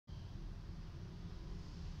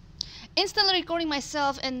instantly recording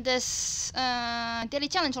myself in this daily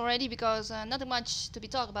challenge already because nothing much to be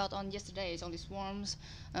talked about on yesterday. It's only swarms,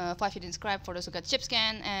 5 hidden scrap for those who got chip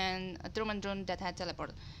scan, and a Truman drone that had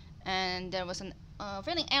teleport. And there was an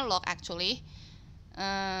failing airlock actually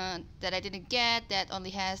that I didn't get, that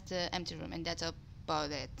only has the empty room, and that's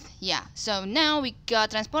about it. Yeah, so now we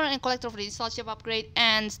got transporter and collector for the install ship upgrade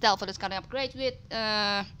and stealth for the scouting upgrade with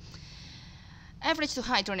average to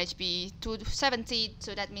high drone HP to 70,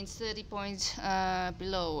 so that means 30 points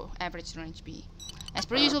below average drone HP. As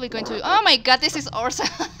per usual, we're going to... Oh my god, this is awesome!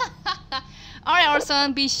 Alright,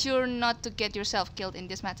 Orson, be sure not to get yourself killed in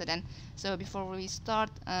this method then. So before we start,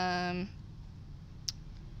 right.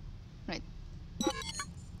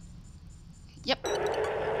 Yep.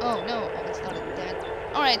 Oh no, I haven't started that.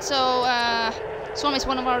 Alright, so Swarm is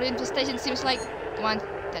one of our infestation, seems like. Come on,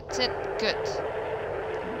 that's it, good.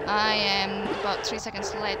 I am about 3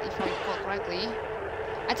 seconds late if I recall correctly.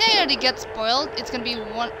 I think I already got spoiled. It's gonna be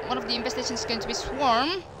one of the infestations is going to be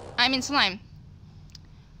Swarm. I mean Slime.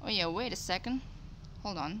 Oh yeah, wait a second.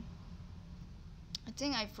 Hold on. I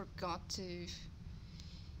think I forgot to...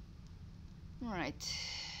 Right.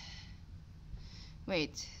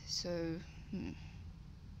 Wait, so...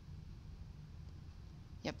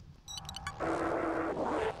 Yep.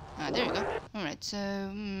 Ah, there you go. Alright, so...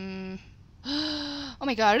 Oh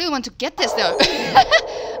my god, I really want to get this though.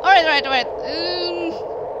 Alright.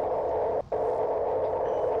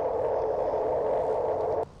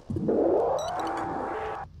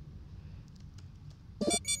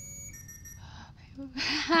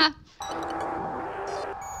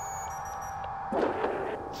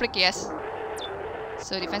 Frick yes.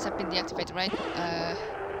 So defense have been deactivated, right?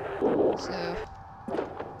 So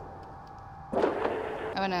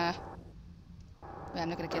I wanna... Well, I'm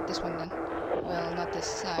not gonna get this one then. Well, not this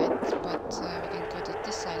side, but we can go to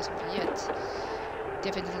this side as of yet.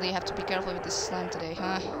 Definitely have to be careful with this slime today,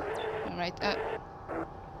 huh? Alright,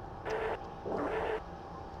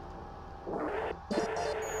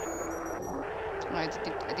 Right,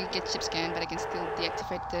 I didn't get chip scan, but I can still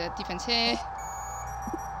deactivate the defense here.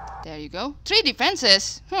 There you go. 3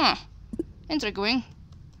 defenses! Huh. Intriguing.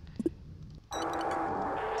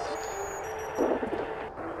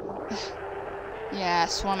 Yeah,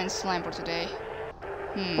 Swarm and Slime for today.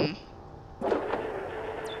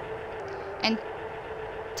 And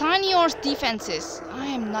Tiny Horse defenses. I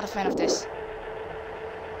am not a fan of this.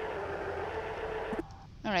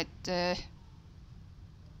 Alright,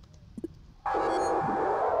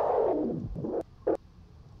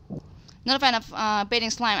 not a fan of baiting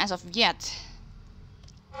Slime as of yet.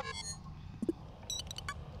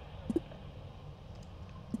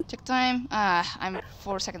 Check time. I'm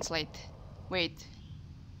 4 seconds late. Wait.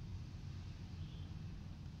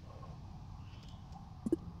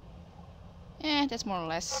 Yeah, that's more or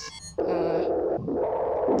less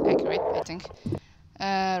accurate, I think.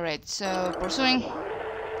 Right, so pursuing.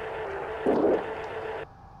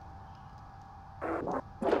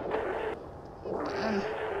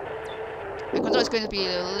 My control is going to be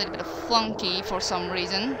a little bit funky for some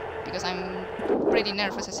reason, because I'm pretty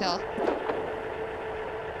nervous as hell.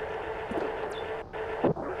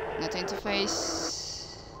 Not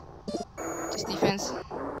interface, just defense.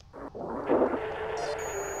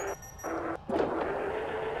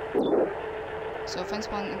 So fence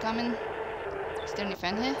one incoming. Is there any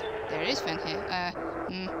fan here? There is fan here.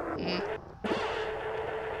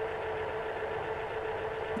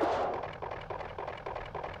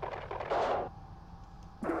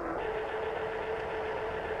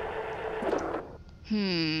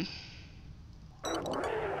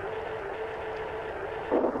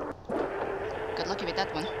 Got lucky with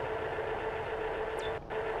that one.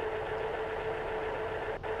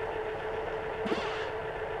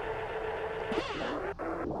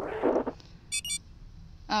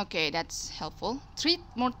 Okay, that's helpful. 3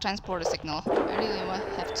 more transporter signal. I really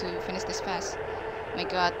have to finish this fast. Oh my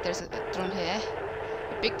god, there's a drone here.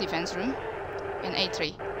 A big defense room. And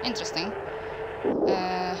A3. Interesting.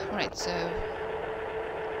 Right, so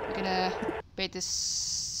we're gonna bait this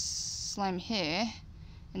slime here.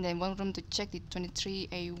 And then 1 room to check the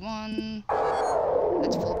 23A1.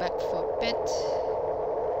 Let's fall back for a bit.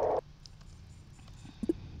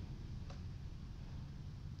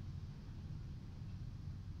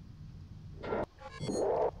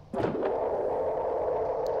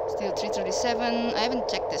 Still 337. I haven't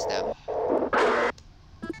checked this though.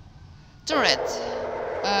 Turret.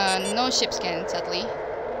 No ship scan, sadly.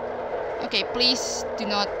 Okay, please do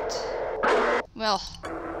not... Well...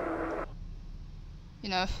 You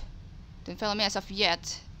know, don't follow me as of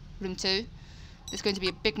yet. Room 2. There's going to be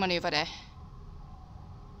a big maneuver there.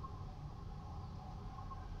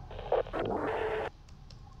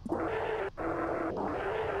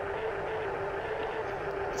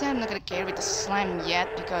 think I'm not gonna carry with the slime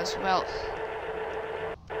yet because, well,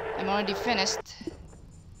 I'm already finished.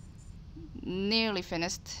 Nearly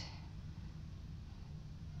finished.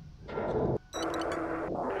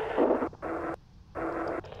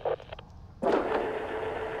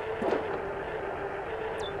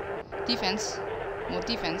 Defense. More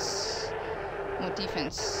defense. More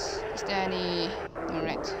defense. Is there any...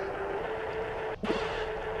 Alright.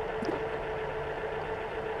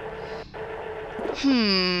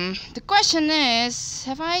 The question is,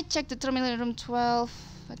 have I checked the terminal in room 12?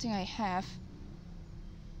 I think I have.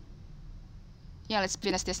 Yeah, let's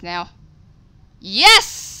finish this now.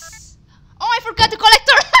 Yes! Oh, I forgot the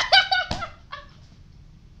collector!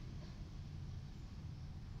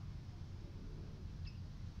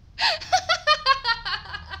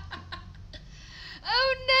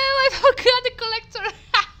 Oh no, I forgot the collector!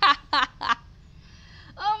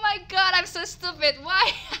 Oh my god, I'm so stupid.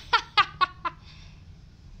 Why?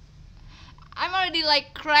 I'm already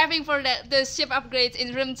like craving for the ship upgrades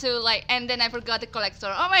in room 2, like, and then I forgot the collector.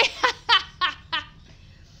 Oh my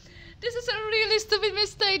This is a really stupid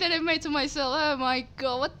mistake that I made to myself. Oh my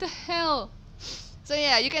god, what the hell? So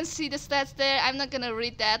yeah, you can see the stats there. I'm not gonna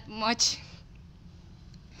read that much.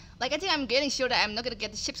 Like, I think I'm getting sure that I'm not gonna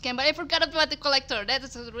get the ship scan, but I forgot about the collector. That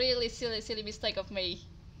is a really silly mistake of me.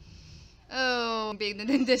 Oh, bigger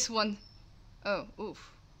than this one. Oh,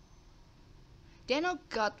 oof. Dano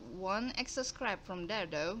got 1 extra scrap from there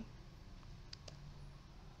though.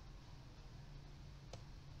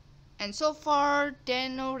 And so far,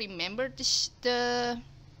 Dano remembered the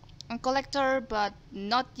collector, but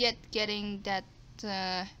not yet getting that,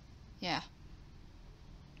 yeah.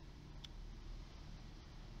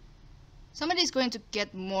 Somebody is going to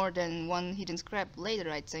get more than 1 hidden scrap later,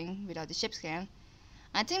 I think, without the ship scan.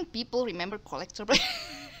 I think people remember collector, but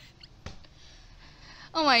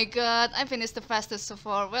oh my god, I finished the fastest so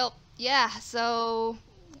far. Well, yeah, so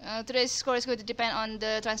today's score is going to depend on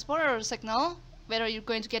the transporter signal, whether you're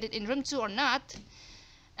going to get it in room 2 or not.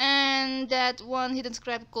 And that 1 hidden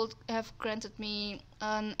scrap could have granted me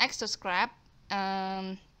an extra scrap,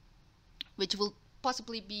 which will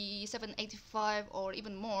possibly be 785 or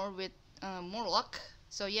even more with more luck.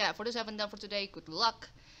 So yeah, for those who haven't done for today, good luck.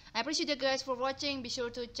 I appreciate you guys for watching. Be sure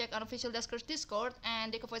to check unofficial Duskers Discord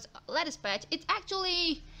and take a voice latest patch. It's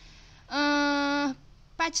actually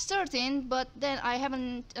patch 13, but then I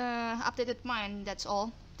haven't updated mine. That's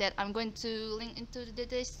all. That I'm going to link into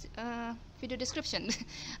this video description.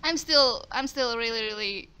 I'm still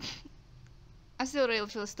really I still really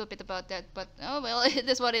feel stupid about that, but oh well, it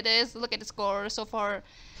is what it is. Look at the score so far.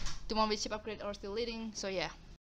 The one with ship upgrade are still leading. So yeah.